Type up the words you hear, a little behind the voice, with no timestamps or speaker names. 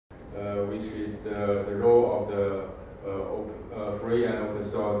which is the role of the free and open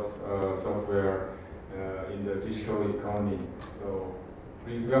source software in the digital economy. So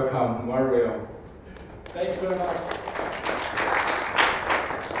please welcome Mario. Thank you very much.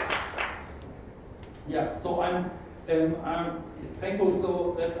 Yeah, so I'm thankful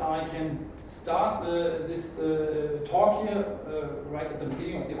so that I can start this talk here right at the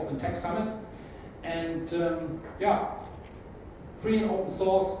beginning of the OpenTec Summit. And yeah, free and open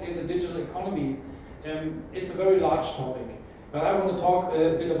source in the digital economy. It's a very large topic. But I want to talk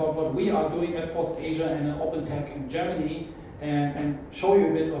a bit about what we are doing at FOSS Asia and at OpenTec in Germany and show you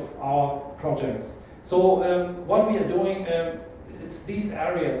a bit of our projects. So what we are doing, it's these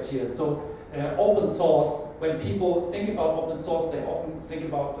areas here. So open source, when people think about open source, they often think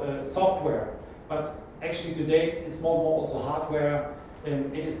about software. But actually today, it's more and more also hardware,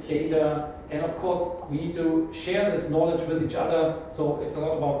 it is data, and of course, we need to share this knowledge with each other. So it's a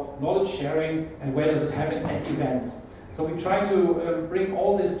lot about knowledge sharing and where does it happen at events. So we try to bring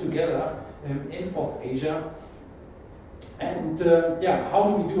all this together in FOSS Asia. And yeah, how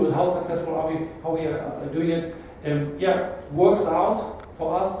do we do it? How successful are we? How we are doing it? Yeah, works out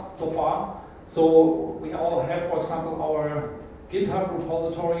for us so far. So we all have, for example, our GitHub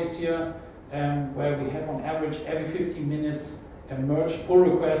repositories here, where we have on average every 15 minutes a merge pull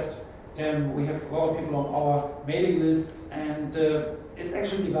request. We have a lot of people on our mailing lists, and it's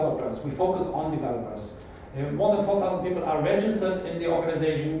actually developers. We focus on developers. More than 4,000 people are registered in the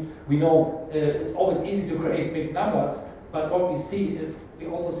organization. We know it's always easy to create big numbers, but what we see is we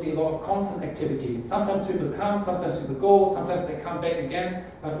also see a lot of constant activity. Sometimes people come, sometimes people go, sometimes they come back again,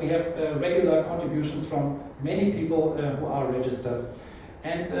 but we have regular contributions from many people who are registered.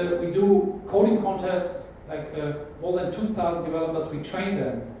 And we do coding contests, like more than 2,000 developers, we train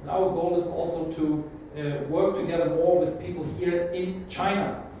them. And our goal is also to work together more with people here in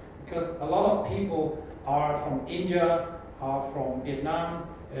China, because a lot of people are from India, are from Vietnam,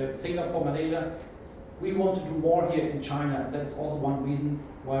 Singapore, Malaysia. We want to do more here in China. That is also one reason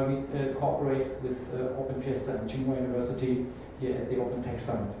why we cooperate with Open Fiesta and Tsinghua University here at the OpenTec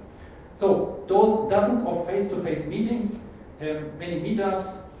Summit. So those dozens of face-to-face meetings, many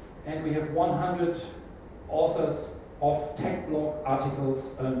meetups, and we have 100 authors of tech blog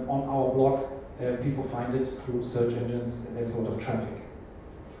articles on our blog. People find it through search engines, and there's a lot of traffic.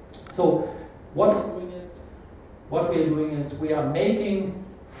 So what we are doing is we are making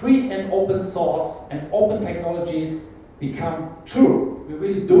free and open source and open technologies become true. We're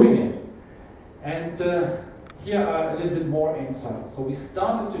really doing it. And here are a little bit more insights. So we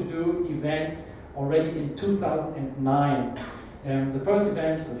started to do events already in 2009. The first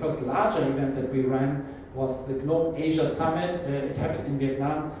event, the first larger event that we ran was the GNOME Asia Summit. It happened in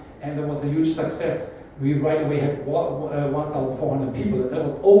Vietnam, and there was a huge success. We right away had 1,400 people, and that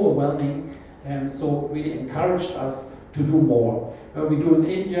was overwhelming, and so really encouraged us to do more. We do in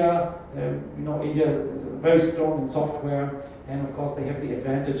India. You know, India is very strong in software, and of course they have the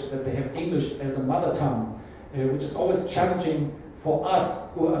advantage that they have English as a mother tongue, which is always challenging for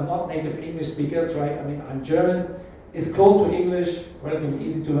us who are not native English speakers, right? I mean, I'm German, it's close to English, relatively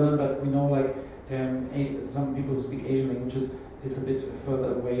easy to learn, but we know like some people who speak Asian languages is a bit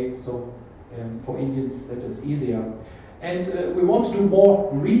further away, so for Indians that is easier. And we want to do more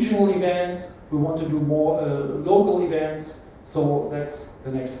regional events, we want to do more local events, so that's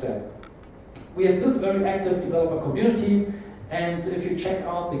the next step. We have built a very active developer community, and if you check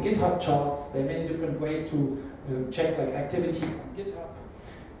out the GitHub charts, there are many different ways to check like activity on GitHub.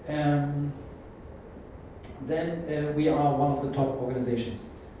 Then we are one of the top organizations.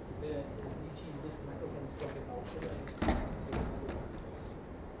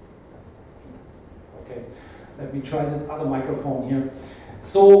 Okay, let me try this other microphone here.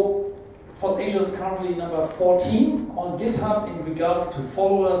 So, FOSS Asia is currently number 14 on GitHub in regards to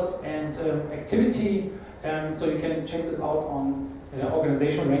followers and activity. So you can check this out on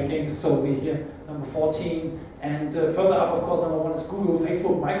organization rankings. So we're here number 14. And further up, of course, number 1 is Google,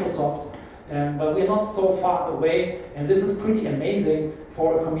 Facebook, Microsoft. But we're not so far away. And this is pretty amazing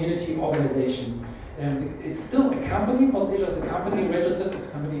for a community organization. It's still a company. FOSS Asia is a company registered. It's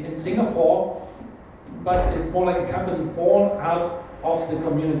a company in Singapore. But it's more like a company born out of the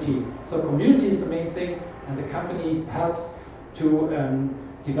community. So community is the main thing, and the company helps to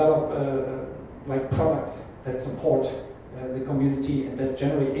develop like products that support the community and that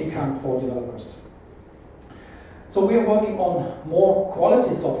generate income for developers. So we are working on more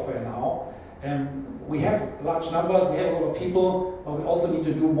quality software now. We have large numbers, we have a lot of people, but we also need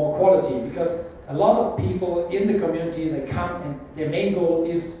to do more quality, because a lot of people in the community, they come and their main goal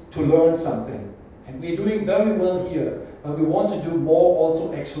is to learn something. And we're doing very well here. but we want to do more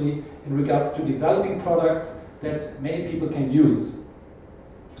also actually in regards to developing products that many people can use.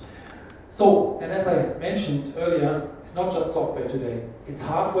 So, and as I mentioned earlier, it's not just software today, it's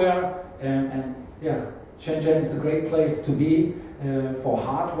hardware, and yeah, Shenzhen is a great place to be for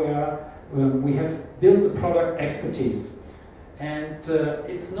hardware. We have built the product expertise. And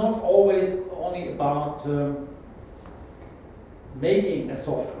it's not always only about making a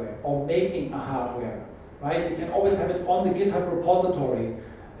software or making a hardware, right? You can always have it on the GitHub repository,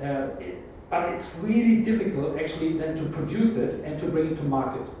 but it's really difficult actually then to produce it and to bring it to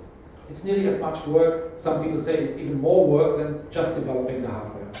market. It's nearly as much work, some people say it's even more work than just developing the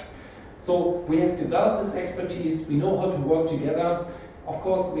hardware. So we have developed this expertise, we know how to work together. Of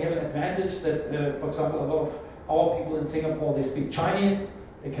course, we have an advantage that, for example, a lot of our people in Singapore, they speak Chinese,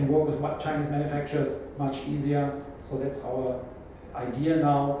 they can work with Chinese manufacturers much easier. So that's our idea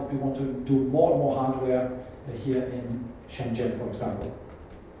now, that we want to do more and more hardware here in Shenzhen, for example.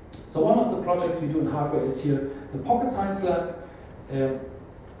 So one of the projects we do in hardware is here the Pocket Science Lab. I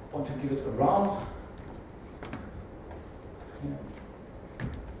want to give it a round.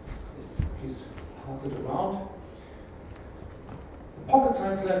 Yes, please pass it around. The Pocket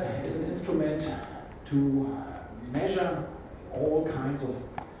Science Lab is an instrument to measure all kinds of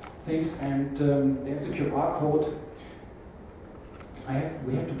things, and there's a QR code.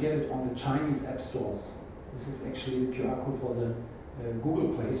 We have to get it on the Chinese app stores. This is actually the QR code for the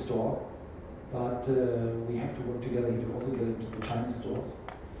Google Play Store, but we have to work together to also get it to the Chinese stores.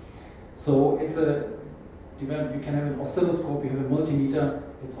 So it's a development. You can have an oscilloscope, you have a multimeter.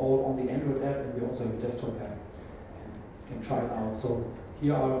 It's all on the Android app, and we also have a desktop app. You can try it out. So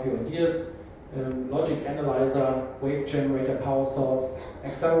here are a few ideas. Logic analyzer, wave generator, power source,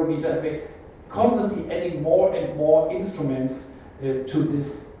 accelerometer, and we're constantly adding more and more instruments to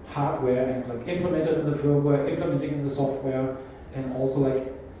this hardware, and like implemented in the firmware, implementing in the software, and also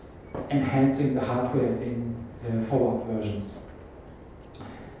like enhancing the hardware in follow-up versions.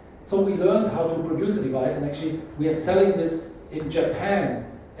 So we learned how to produce a device, and actually we are selling this in Japan.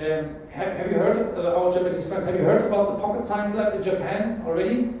 Have you heard, our Japanese friends, have you heard about the Pocket Science Lab in Japan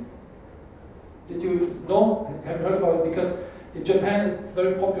already? Did you know? Haven't heard about it? Because in Japan it's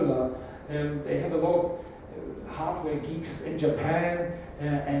very popular. They have a lot of hardware geeks in Japan,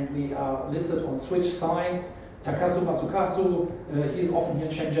 and we are listed on Switch Science. Takasu Masukasu, he's often here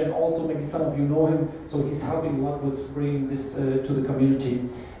in Shenzhen also, maybe some of you know him, so he's helping a lot with bringing this to the community.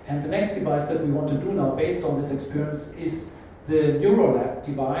 And the next device that we want to do now, based on this experience, is the NeuroLab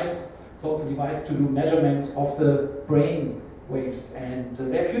device. So it's a device to do measurements of the brain waves. And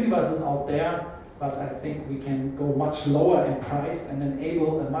there are a few devices out there, but I think we can go much lower in price and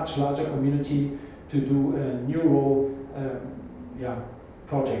enable a much larger community to do neuro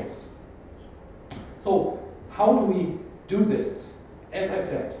projects. So how do we do this? As I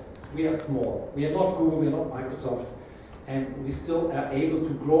said, we are small. We are not Google, we are not Microsoft, and we still are able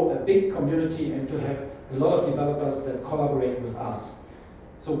to grow a big community and to have a lot of developers that collaborate with us.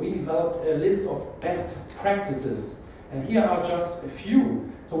 So we developed a list of best practices, and here are just a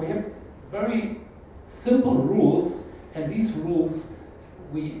few. So we have very simple rules, and these rules,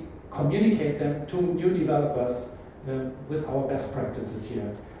 we communicate them to new developers with our best practices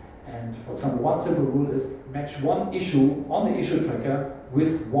here. And for example, one simple rule is match one issue on the issue tracker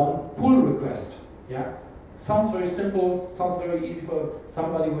with one pull request. Yeah, sounds very simple, sounds very easy for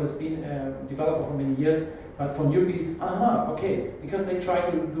somebody who has been a developer for many years, but for newbies, okay, because they try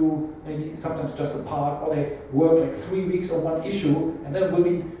to do maybe sometimes just a part, or they work like 3 weeks on one issue, and then will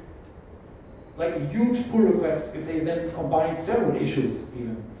be like a huge pull request if they then combine several issues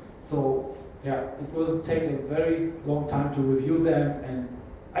even. So yeah, it will take a very long time to review them, and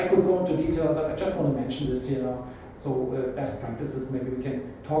I could go into detail, but I just want to mention this here now. So best practices, maybe we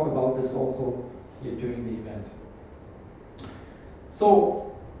can talk about this also here during the event.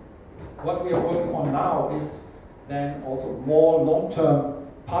 So what we are working on now is then also more long-term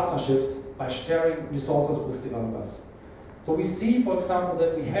partnerships by sharing resources with developers. So we see, for example,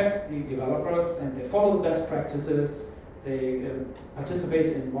 that we have the developers and they follow the best practices, they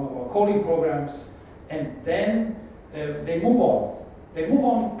participate in one of our coding programs, and then they move on. They move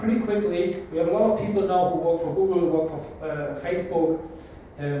on pretty quickly. We have a lot of people now who work for Google, work for Facebook,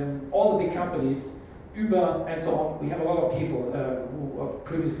 all the big companies, Uber, and so on. We have a lot of people who were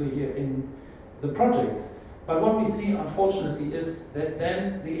previously here in the projects. But what we see, unfortunately, is that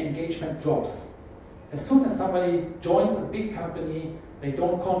then the engagement drops. As soon as somebody joins a big company, they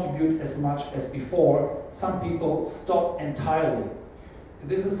don't contribute as much as before. Some people stop entirely.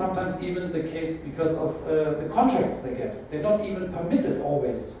 This is sometimes even the case because of the contracts they get. They're not even permitted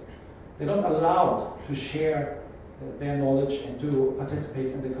always. They're not allowed to share their knowledge and to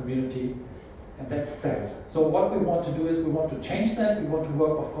participate in the community, and that's sad. So what we want to do is we want to change that. We want to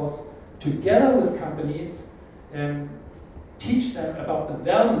work, of course, together with companies and teach them about the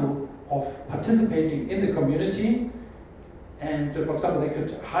value of participating in the community. And for example, they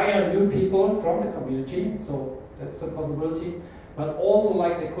could hire new people from the community, so that's a possibility. But also,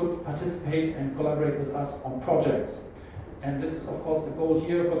 like, they could participate and collaborate with us on projects. And this is, of course, the goal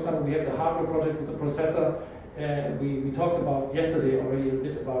here. For example, we have the hardware project with the processor. We talked about yesterday already a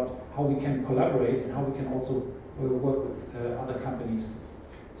bit about how we can collaborate and how we can also work with other companies.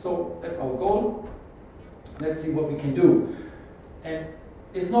 So that's our goal. Let's see what we can do. And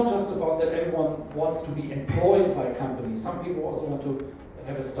it's not just about that everyone wants to be employed by companies. Some people also want to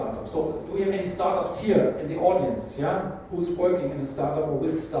have a startup. So do we have any startups here in the audience? Yeah, who's working in a startup or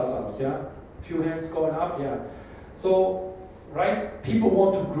with startups? Yeah, a few hands going up. Yeah. So, right, people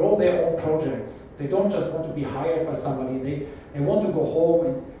want to grow their own projects. They don't just want to be hired by somebody. They want to go home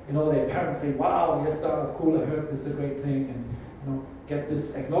and, you know, their parents say, "Wow, yes, startup, cool. I heard this is a great thing," and, you know, get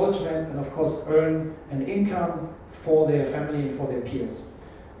this acknowledgement and, of course, earn an income for their family and for their peers.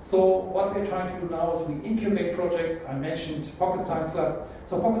 So what we're trying to do now is we incubate projects. I mentioned Pocket Science Lab.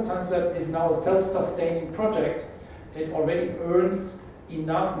 So Pocket Science Lab is now a self-sustaining project. It already earns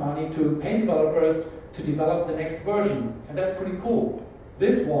enough money to pay developers to develop the next version. And that's pretty cool.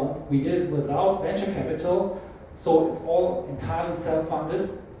 This one we did without venture capital, so it's all entirely self-funded.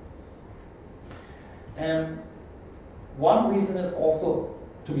 And one reason is also,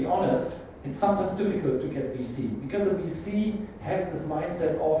 to be honest, it's sometimes difficult to get VC, because a VC has this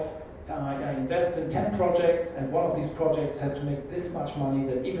mindset of I invest in 10 projects and one of these projects has to make this much money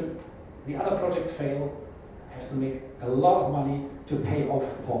that even the other projects fail, has to make a lot of money to pay off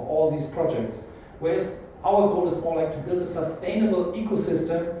for all these projects. Whereas our goal is more like to build a sustainable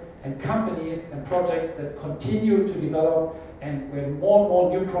ecosystem and companies and projects that continue to develop, and where more and more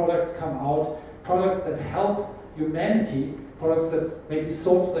new products come out, products that help humanity, products that maybe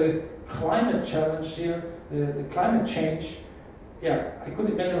solve the climate challenge here, the climate change. Yeah, I could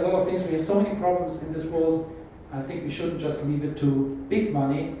imagine a lot of things. We have so many problems in this world. I think we shouldn't just leave it to big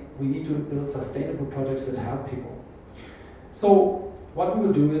money. We need to build sustainable projects that help people. So what we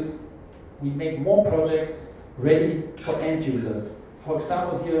will do is we make more projects ready for end users. For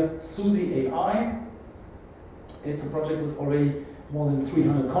example, here, Suzy AI. It's a project with already more than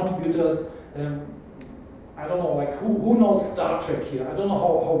 300 contributors. I don't know, like, who knows Star Trek here? I don't know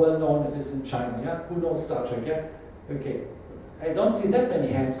how well known it is in China, yeah? Who knows Star Trek, yeah? Okay. I don't see that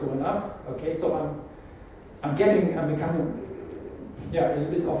many hands going up. Okay, so I'm becoming, yeah, a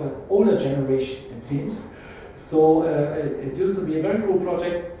little bit of an older generation, it seems. So it used to be a very cool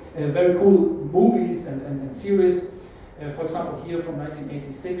project, very cool movies and series. For example, here from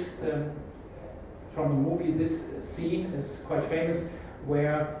 1986, from a movie, this scene is quite famous,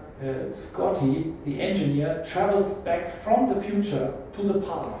 where Scotty, the engineer, travels back from the future to the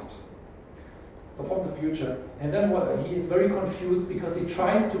past. So from the future. And then he is very confused because he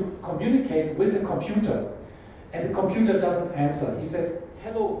tries to communicate with the computer. And the computer doesn't answer. He says,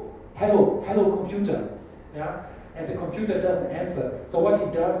 "Hello, hello, hello, computer." Yeah? And the computer doesn't answer. So what he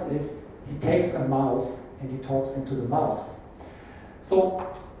does is he takes a mouse and he talks into the mouse. So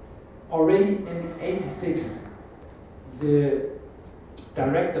already in '86, the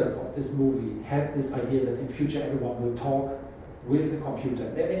directors of this movie had this idea that in future everyone will talk with the computer.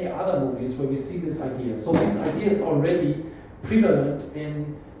 There are many other movies where we see this idea. So this idea is already prevalent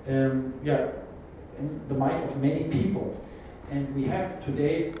in the mind of many people. And we have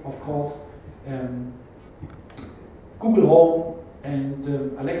today, of course, Google Home and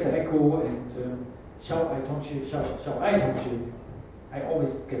Alexa Echo and Xiao Ai Tongqi. I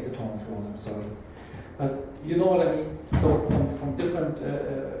always get the tones wrong, I'm sorry. But you know what I mean? So from different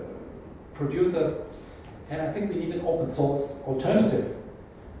producers, and I think we need an open source alternative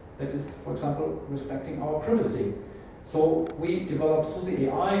that is, for example, respecting our privacy. So we developed Suzy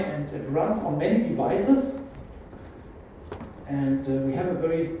AI, and it runs on many devices. And we have a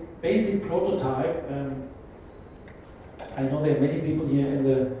very basic prototype. I know there are many people here in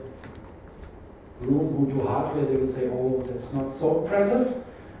the room who do hardware. They will say, "Oh, that's not so impressive,"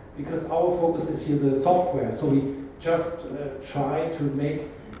 because our focus is here the software. So we just try to make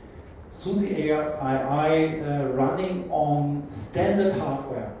Suzy AI running on standard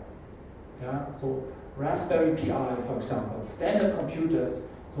hardware. Yeah, so Raspberry Pi, for example, standard computers.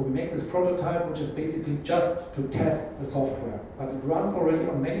 So we make this prototype, which is basically just to test the software, but it runs already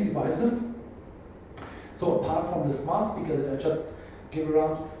on many devices. So apart from the smart speaker that I just gave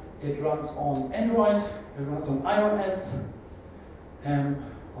around, it runs on Android, it runs on iOS,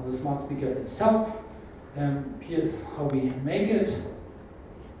 on the smart speaker itself, Here's how we make it.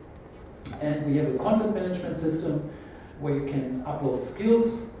 And we have a content management system where you can upload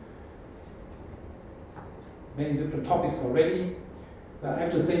skills, many different topics already. I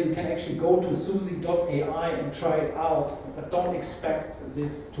have to say, you can actually go to suzy.ai and try it out, but don't expect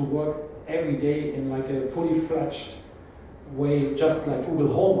this to work every day in like a fully fledged way, just like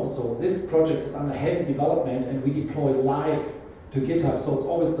Google Home or so. This project is under heavy development and we deploy live to GitHub, so it's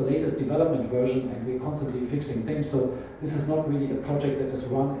always the latest development version and we're constantly fixing things. So this is not really a project that is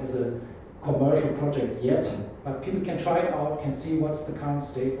run as a commercial project yet, but people can try it out, can see what's the current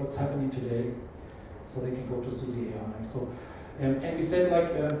state, what's happening today, so they can go to Suzy AI. So, and we said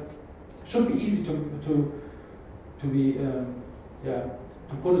like, should be easy to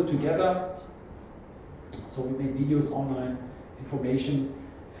put it together. So we made videos, online information,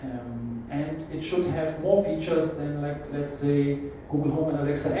 and it should have more features than, like, let's say Google Home and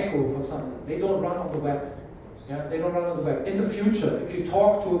Alexa Echo, for example. They don't run on the web. Yeah, they don't run on the web. In the future, if you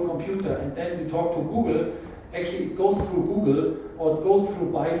talk to a computer and then you talk to Google, actually it goes through Google or it goes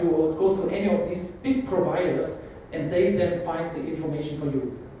through Baidu or it goes through any of these big providers, and they then find the information for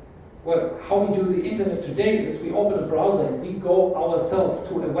you. Well, how we do the internet today is we open a browser and we go ourselves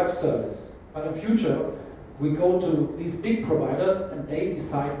to a web service. But in future, we go to these big providers and they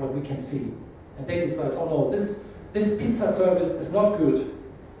decide what we can see. And they decide, oh no, this pizza service is not good.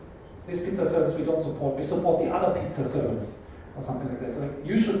 This pizza service we don't support. We support the other pizza service or something like that. Like,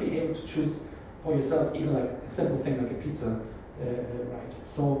 you should be able to choose for yourself, even like a simple thing like a pizza, right?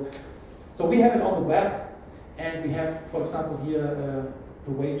 So we have it on the web, and we have, for example, here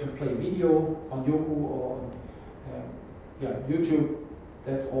the way to play video on Yoku or on YouTube.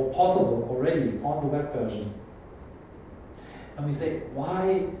 That's all possible already on the web version. And we say,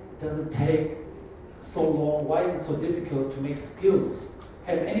 why does it take so long? Why is it so difficult to make skills?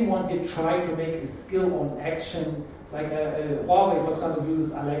 Has anyone here tried to make a skill on action? Like Huawei, for example,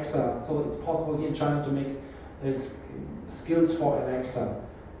 uses Alexa, so it's possible here in China to make skills for Alexa.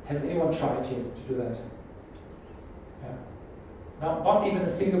 Has anyone tried here to do that? Yeah. Now, not even a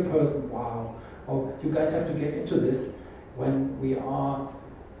single person. Wow. Oh, you guys have to get into this. When we are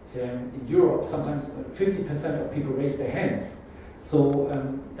in Europe, sometimes 50% of people raise their hands. So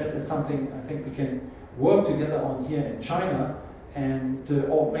that is something I think we can work together on here in China, and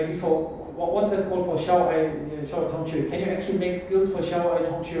or maybe for, what's that called, for Xiao Tongque? Can you actually make skills for Xiao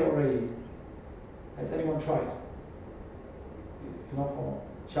Tongque already? Has anyone tried? You know, for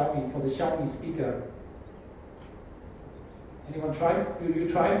Xiaomi, for the Xiaomi speaker. Anyone tried? You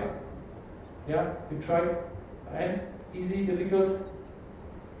tried? Yeah, you tried? And easy, difficult?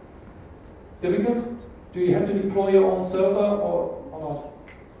 Difficult? Do you have to deploy your own server or not?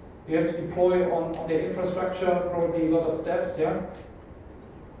 You have to deploy on their infrastructure, probably a lot of steps, yeah?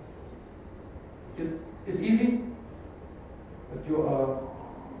 Is easy? But you are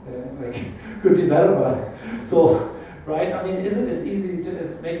like good developer. So, right, I mean, is it as easy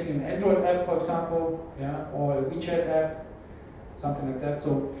as making an Android app, for example, yeah, or a WeChat app, something like that?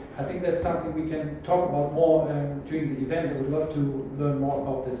 So I think that's something we can talk about more during the event. I would love to learn more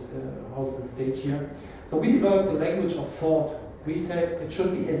about this, how's the state here. So we developed the language of thought. We said it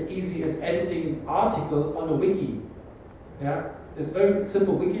should be as easy as editing an article on a wiki. Yeah, it's very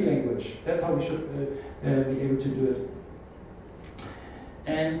simple wiki language. That's how we should be able to do it.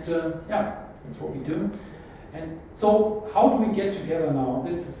 And yeah, that's what we do. And so how do we get together now?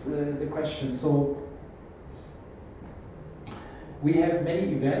 This is the question. So we have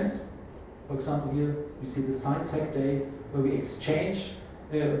many events. For example, here we see the Science Hack Day, where we exchange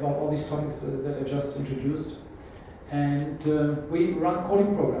about all these topics that I just introduced. And we run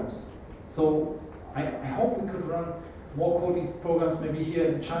coding programs. So I hope we could run more coding programs, maybe here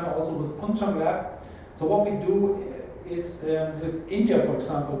in China, also with OpnTec Lab. So what we do is with India, for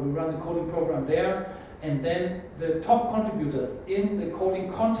example, we run the coding program there, and then the top contributors in the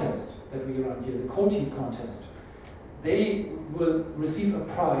coding contest that we run here, the CodeHeat contest, they will receive a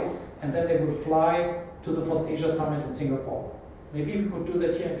prize, and then they will fly to the FOSS Asia Summit in Singapore. Maybe we could do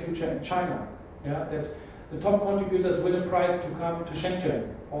that here in future in China. Yeah, that the top contributors win a prize to come to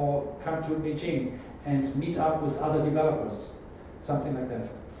Shenzhen or come to Beijing and meet up with other developers, something like that.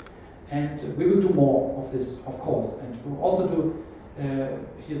 And we will do more of this, of course. And we'll also do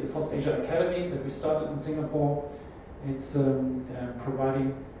here the FOSS Asia Academy that we started in Singapore. It's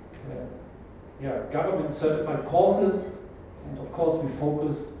providing government certified courses, and of course we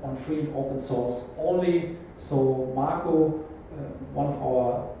focus on free and open source only. So Marco, one of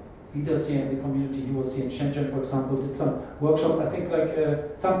our leaders here in the community, he was here in Shenzhen, for example, did some workshops. I think like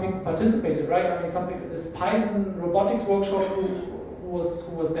some people participated, right? I mean, some people, this Python robotics workshop, who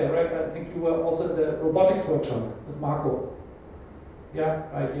was there, right? I think you were also at the robotics workshop with Marco. Yeah,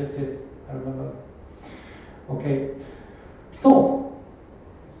 right, yes, yes, I remember. Okay, so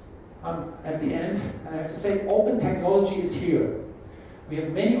at the end, I have to say open technology is here. We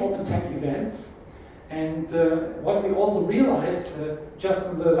have many OpenTec events, and what we also realized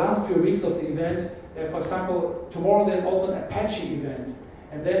just in the last few weeks of the event, for example, tomorrow there's also an Apache event,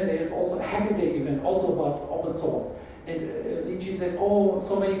 and then there's also a Hackaday event, also about open source. And Lichi said, oh,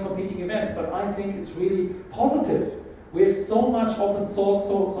 so many competing events, but I think it's really positive. We have so much open source,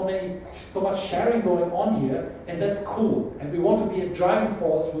 so much sharing going on here, and that's cool. And we want to be a driving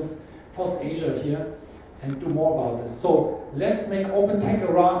force with FOSS Asia here and do more about this. So let's make OpenTec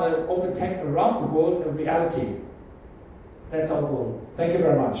around the world a reality. That's our goal. Thank you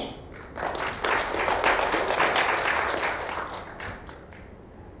very much.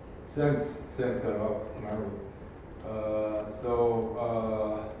 Thanks a lot, Mary.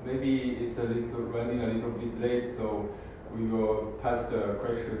 Maybe it's running a little bit late, so we will pass the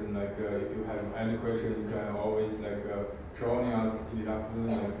question. Like if you have any question, you can always join us in the afternoon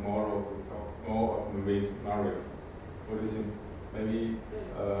and tomorrow to talk more with Mario. What do you think? Maybe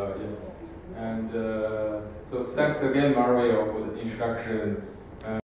yeah. And so thanks again, Mario, for the introduction